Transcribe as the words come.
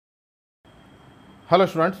Hello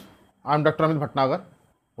students, I am Dr. Amit Bhatnagar,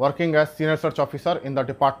 working as Senior Research Officer in the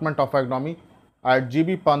Department of Agronomy at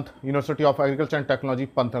GB Pant, University of Agriculture and Technology,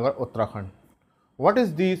 Pantnagar, Uttarakhand. What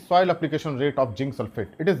is the soil application rate of zinc sulphate?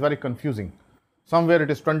 It is very confusing. Somewhere it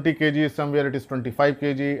is 20 kg, somewhere it is 25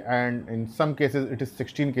 kg, and in some cases it is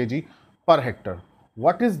 16 kg per hectare.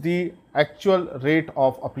 What is the actual rate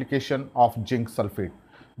of application of zinc sulphate?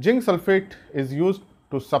 Zinc sulphate is used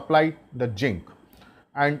to supply the zinc,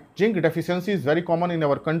 and zinc deficiency is very common in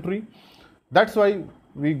our country. That's why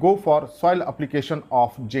we go for soil application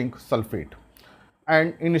of zinc sulphate.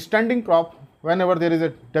 And in standing crop, whenever there is a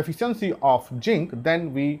deficiency of zinc,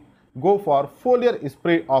 then we go for foliar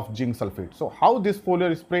spray of zinc sulphate. So how this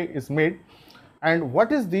foliar spray is made and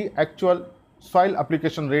what is the actual soil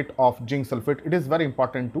application rate of zinc sulphate, it is very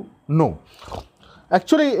important to know.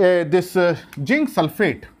 Actually, this zinc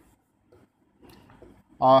sulphate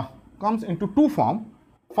comes into two forms.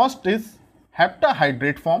 First is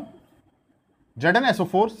heptahydrate form,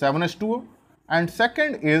 ZnSO4 7H2O, and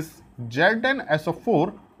second is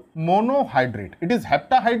ZnSO4 monohydrate. It is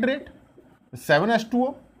heptahydrate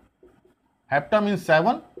 7H2O. Hepta means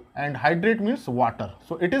 7 and hydrate means water.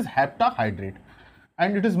 So it is heptahydrate,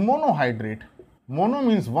 and it is monohydrate. Mono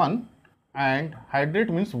means 1 and hydrate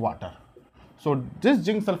means water. So this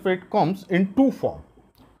zinc sulphate comes in two forms.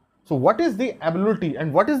 So what is the availability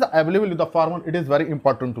and what is the availability of the farmer? It is very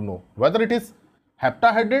important to know whether it is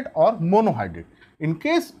heptahydrate or monohydrate. In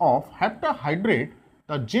case of heptahydrate,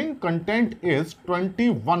 the zinc content is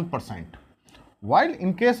 21%, while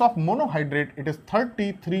in case of monohydrate, it is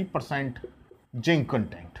 33% zinc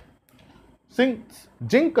content. Since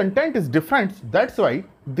zinc content is different, that's why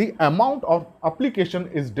the amount of application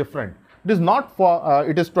is different. It is not for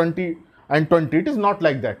it is 20 and 20. It is not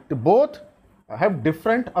like that. They both have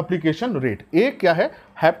different application rate. एक क्या है,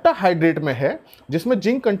 heptahydrate में है जिसमें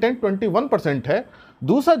zinc content 21% है,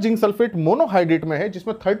 दूसरा zinc sulphate monohydrate में है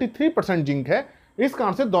जिसमें 33% जिंक है. इस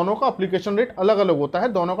कारण से दोनों का एप्लीकेशन रेट अलग अलग होता है,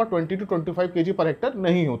 दोनों का 20 to 25 kg पर हेक्टर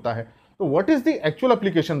नहीं होता है. तो what is the actual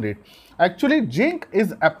application rate? Actually zinc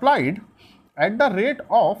is applied at the rate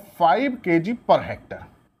of 5 kg per hectare.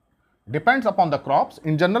 Depends upon the crops.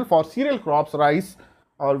 In general, for cereal crops, rice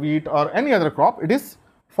or wheat or any other crop, it is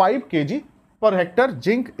 5 kg per hectare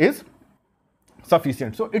zinc is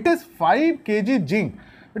sufficient. So it is 5 kg zinc.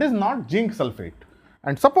 It is not zinc sulphate.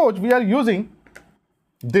 And suppose we are using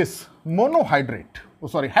this monohydrate,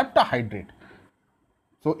 heptahydrate.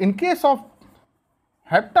 So in case of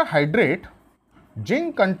heptahydrate,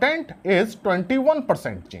 zinc content is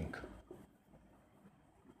 21% zinc.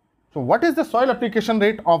 So what is the soil application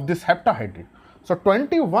rate of this heptahydrate? So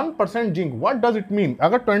 21% zinc, what does it mean?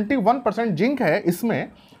 अगर 21% zinc है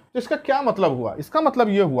इसमें, तो इसका क्या मतलब हुआ? इसका मतलब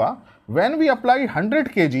ये हुआ, when we apply 100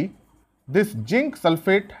 kg this zinc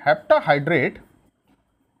sulphate heptahydrate,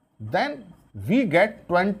 then we get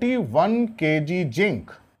 21 kg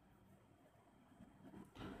zinc.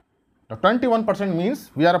 The 21%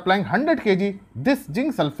 means we are applying 100 kg this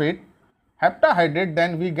zinc sulphate heptahydrate,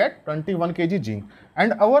 then we get 21 kg zinc,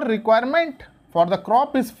 and our requirement for the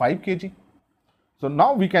crop is 5 kg. So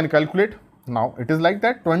now we can calculate. Now it is like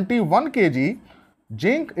that, 21 kg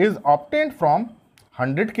zinc is obtained from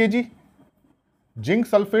 100 kg zinc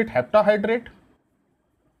sulphate heptahydrate.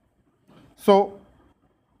 So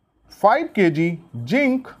 5 kg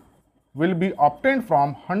zinc will be obtained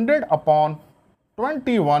from 100 upon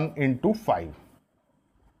 21 into 5.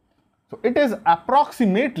 So it is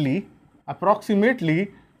approximately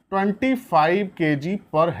 25 kg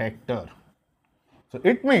per hectare. So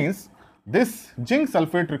it means this zinc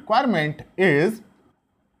sulphate requirement is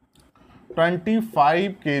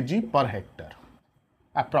 25 kg per hectare,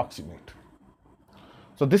 approximate.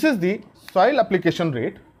 So this is the soil application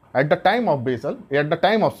rate at the time of basal, at the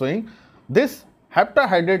time of sowing. This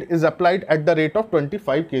heptahydrate is applied at the rate of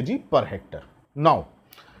 25 kg per hectare. Now,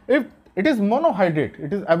 if it is monohydrate,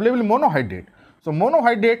 it is available monohydrate. So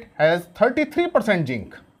monohydrate has 33%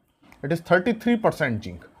 zinc. It is 33%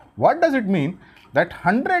 zinc. What does it mean? That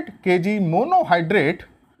 100 kg monohydrate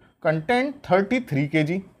contain 33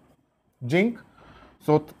 kg zinc.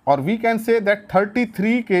 So, or we can say that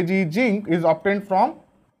 33 kg zinc is obtained from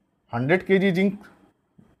 100 kg zinc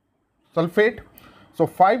sulphate. So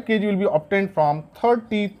 5 kg will be obtained from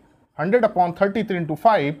 100 upon 33 into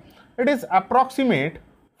 5. It is approximate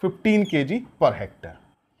 15 kg per hectare.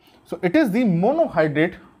 So it is the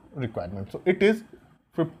monohydrate requirement. So it is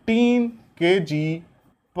 15 kg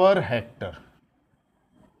per hectare,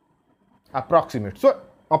 approximate. So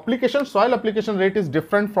soil application rate is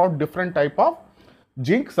different for different type of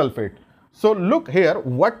zinc sulphate. So look here,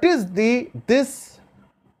 what is this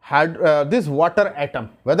water atom,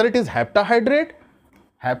 whether it is heptahydrate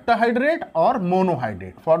heptahydrate or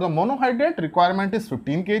monohydrate. For the monohydrate, requirement is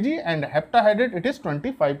 15 kg and heptahydrate it is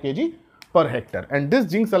 25 kg per hectare. And this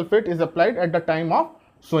zinc sulphate is applied at the time of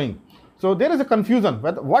sowing. So there is a confusion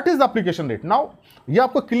whether what is the application rate. Now ये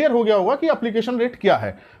आपको clear हो गया होगा कि application rate क्या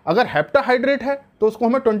है. अगर heptahydrate है तो उसको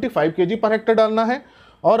हमें 25 kg per hectare डालना है,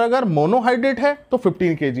 और अगर monohydrate है तो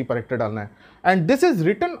 15 kg per hectare डालना है. And this is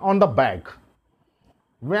written on the bag.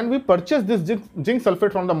 When we purchase this zinc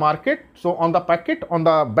sulphate from the market, so on the packet, on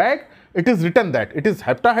the bag, it is written that it is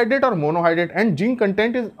heptahydrate or monohydrate, and zinc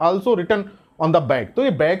content is also written on the bag. तो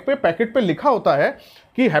ये bag पे packet पे लिखा होता है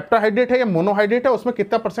कि heptahydrate है या मोनोहाइड्रेट है, उसमें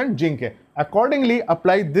कितना परसेंट जिंक है. Accordingly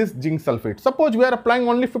apply this zinc sulphate. Suppose we are applying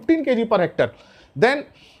only 15 kg per hectare, then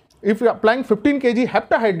if you are applying 15 kg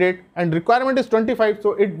heptahydrate and requirement is 25,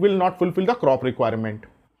 so it will not fulfill the crop requirement.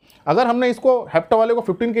 अगर हमने इसको hepta वाले को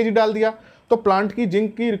 15 kg डाल दिया तो plant की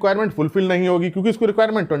zinc की रिक्वायरमेंट फुलफिल नहीं होगी, क्योंकि इसकी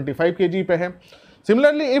रिक्वायरमेंट 25 kg पे है.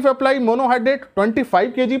 Similarly if apply monohydrate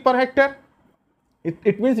 25 kg per hectare,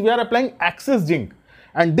 it means we are applying excess zinc,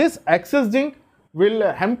 and this excess zinc will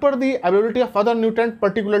hamper the availability of other nutrient,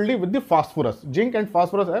 particularly with the phosphorus. Zinc and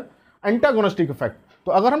phosphorus have antagonistic effect.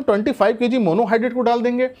 तो अगर हम 25 kg monohydrate को डाल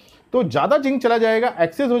देंगे तो ज़्यादा zinc चला जाएगा,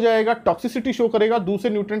 एक्सेस हो जाएगा, टॉक्सिसिटी शो करेगा,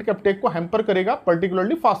 दूसरे न्यूट्रिएंट के अपटेक को हैम्पर करेगा,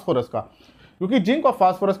 पर्टिकुलरली फास्फोरस का, क्योंकि जिंक और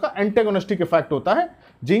फास्फोरस का एंटेगोनिस्टिक इफेक्ट होता है.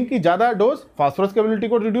 जिंक की ज़्यादा डोज फास्फोरस की एबिलिटी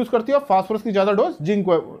को रिड्यूस करती है और फास्फोरस की ज़्यादा डोज जिंक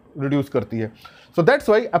को रिड्यूस करती है. So that's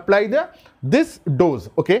why apply this dose,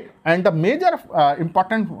 okay? And the major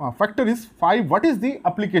important factor is 5. What is the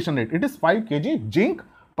application rate? It is 5 kg zinc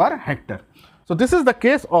per hectare. So this is the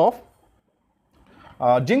case of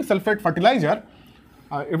zinc sulphate fertilizer.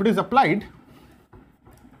 If it is applied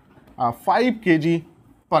 5 kg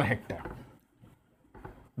per hectare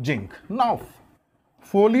zinc. Now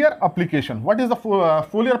foliar application. What is the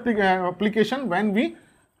foliar application? When we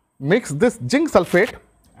mix this zinc sulphate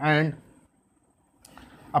and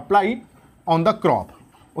apply on the crop,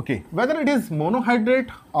 okay, whether it is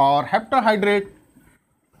monohydrate or heptahydrate,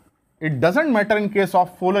 it doesn't matter in case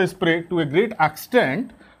of foliar spray to a great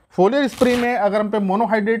extent. foliar spray में अगर हम पे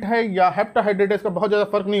monohydrate है या heptahydrate है, इसका बहुत ज़्यादा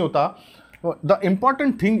फर्क नहीं होता. The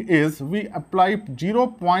important thing is we apply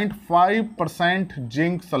 0.5%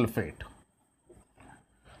 zinc sulphate.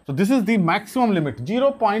 So this is the maximum limit,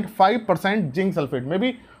 0.5% zinc sulphate,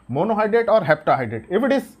 maybe monohydrate or heptahydrate. If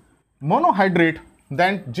it is monohydrate,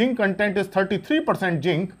 then zinc content is 33%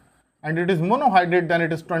 zinc, and it is monohydrate, then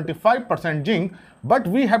it is 25% zinc, but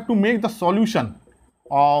we have to make the solution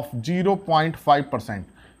of 0.5%.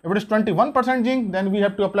 If it is 21% zinc, then we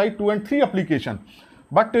have to apply 2 and 3 application,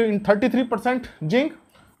 but in 33% zinc,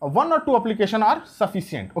 1 or 2 application are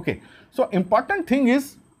sufficient. Okay, so important thing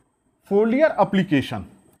is foliar application.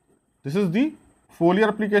 This is the foliar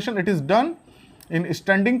application. It is done in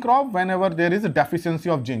standing crop when ever there is deficiency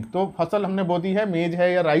of zinc. तो फसल हमने बो दी है, मेज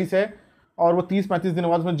है या rice है, और वो 30-35 दिन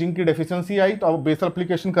बाद उसमें जिंक की डेफिशिएंसी आई, तो अब बेसल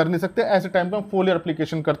एप्लीकेशन कर नहीं सकते. ऐसे टाइम पे हम फोलियर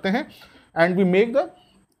एप्लीकेशन करते हैं and we make the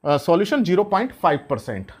solution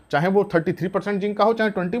 0.5%. चाहे वो 33% जिंक का हो,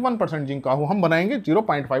 चाहे 21% जिंक का हो, हम बनाएंगे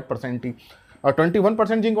 0.5% ही. और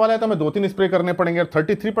 21% जिंक वाला है तो हमें 2-3 स्प्रे करने पड़ेंगे, और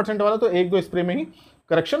 33% वाला तो 1-2 स्प्रे में ही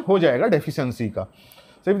करेक्शन हो जाएगा डेफिशिएंसी का.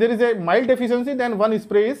 So if there is a mild deficiency then 1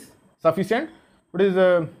 spray is sufficient. It is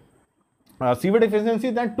severe deficiency,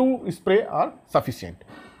 then 2 spray are sufficient,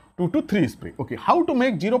 2 to 3 spray. Okay, how to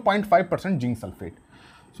make 0.5% zinc sulphate?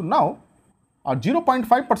 So now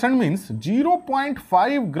 0.5% means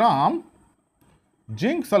 0.5 gram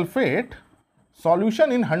zinc sulphate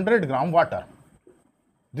solution in 100 gram water.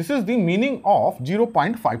 This is the meaning of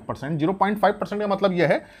 0.5%. 0.5% का मतलब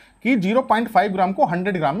यह है कि 0.5 ग्राम को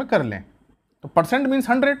 100 ग्राम में कर लें. तो percent means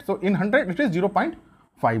 100, so in 100 it is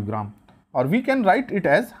 0.5 gram. Or we can write it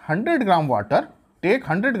as 100 gram water, take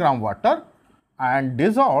 100 gram water and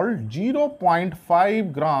dissolve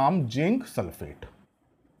 0.5 gram zinc sulphate.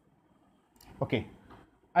 Okay,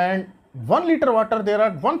 and 1 liter water there are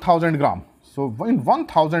 1000 gram. So in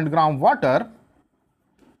 1000 gram water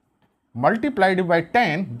multiplied by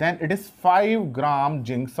 10, then it is 5 gram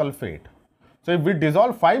zinc sulphate. So if we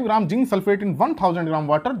dissolve 5 gram zinc sulphate in 1000 gram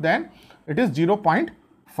water, then it is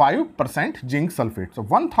 0.5% zinc sulphate. So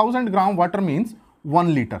 1000 gram water means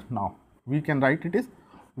 1 liter. Now we can write it is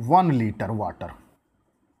 1 liter water.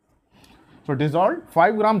 So dissolve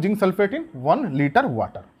 5 gram zinc sulphate in 1 liter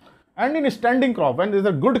water. And in standing crop, when there is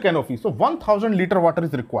a good canopy, so 1000 liter water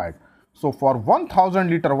is required. So for 1000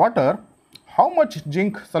 liter water, how much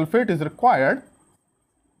zinc sulphate is required?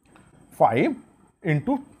 5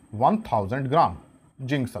 into 1000 gram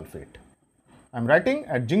zinc sulphate. I am writing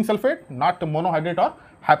at zinc sulphate, not monohydrate or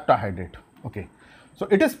heptahydrate. Okay, so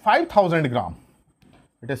it is 5000 gram.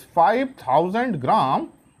 It is 5000 gram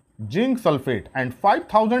zinc sulphate, and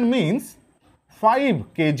 5000 means 5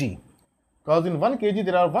 kg, because in 1 kg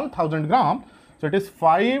there are 1000 gram, so it is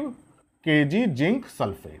 5 kg zinc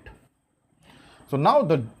sulphate. So now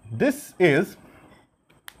this is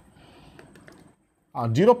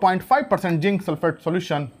 0.5% zinc sulphate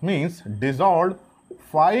solution means dissolved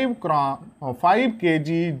 5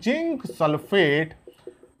 kg zinc sulphate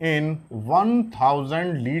in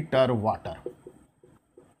 1000 liter water.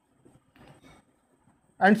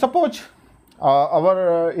 And suppose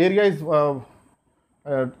our area is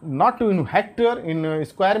not in hectare, in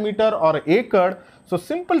square meter or acre. So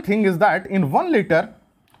simple thing is that in 1 liter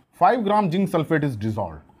 5 gram zinc sulphate is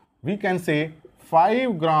dissolved. We can say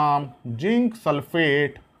 5 gram zinc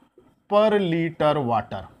sulphate per liter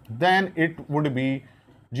water, then it would be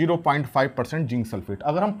 0.5% zinc sulphate.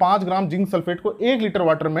 अगर हम 5 gram zinc sulphate को 1 litre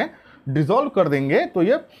water में dissolve कर देंगे तो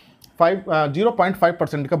ये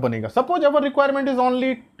 0.5% का बनेगा. Suppose our requirement is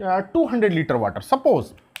only 200 litre water. Suppose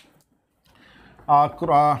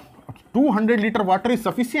 200 liter water is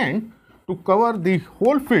sufficient to cover the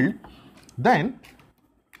whole field, then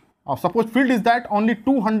suppose field is that only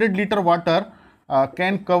 200 liter water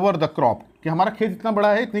can cover the crop. कि हमारा खेत इतना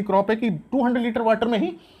बड़ा है, इतनी क्रॉप है कि 200 लीटर वाटर में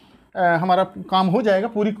ही हमारा काम हो जाएगा,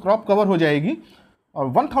 पूरी क्रॉप कवर हो जाएगी. और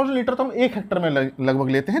 1000 लीटर तो हम 1 हेक्टर में लगभग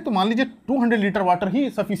लेते हैं, तो मान लीजिए 200 लीटर वाटर ही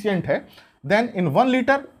सफिशियंट है. Then in 1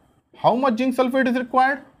 litre how much zinc sulphate is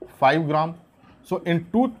required? 5 gram. So in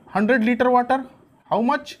 200 litre water how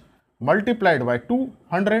much? multiplied by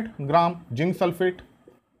 200 gram zinc sulphate.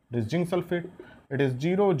 This zinc sulphate, it is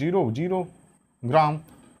 0.000 gram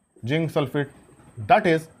zinc sulphate, that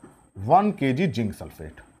is 1 kg zinc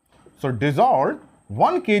sulphate. So dissolve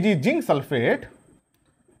 1 kg zinc sulphate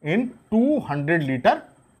in 200 liter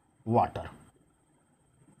water.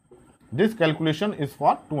 This calculation is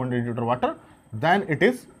for 200 liter water. Then it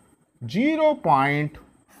is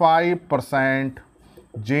 0.5%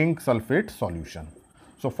 zinc sulphate solution.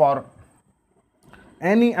 So for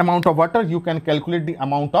any amount of water, you can calculate the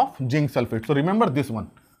amount of zinc sulphate. So remember this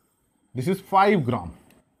one. This is 5 gram.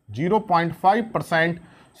 0.5%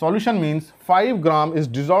 solution means 5 gram is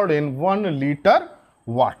dissolved in 1 liter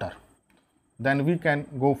water. Then we can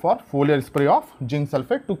go for foliar spray of zinc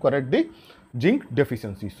sulphate to correct the zinc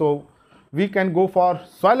deficiency. So we can go for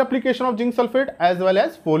soil application of zinc sulphate as well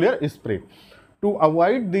as foliar spray. To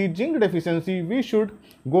avoid the zinc deficiency, we should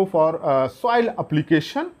go for soil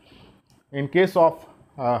application. In case of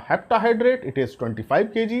heptahydrate, it is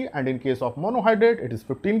 25 kg, and in case of monohydrate, it is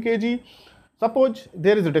 15 kg. Suppose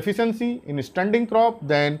there is a deficiency in standing crop,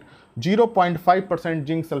 then 0.5%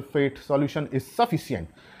 zinc sulphate solution is sufficient.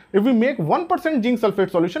 If we make 1% zinc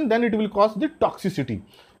sulphate solution, then it will cause the toxicity.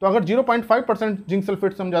 तो अगर 0.5% zinc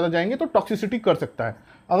sulphate से हम ज़्यादा जाएंगे तो toxicity कर सकता है.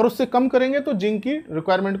 अगर उससे कम करेंगे तो जिंक की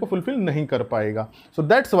रिक्वायरमेंट को फुलफिल नहीं कर पाएगा. So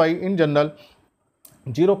that's why in general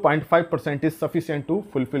 0.5% is sufficient to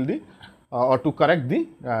fulfill the or to correct the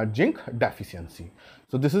zinc deficiency.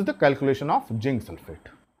 So this is the calculation of zinc sulphate.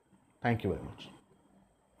 Thank you very much.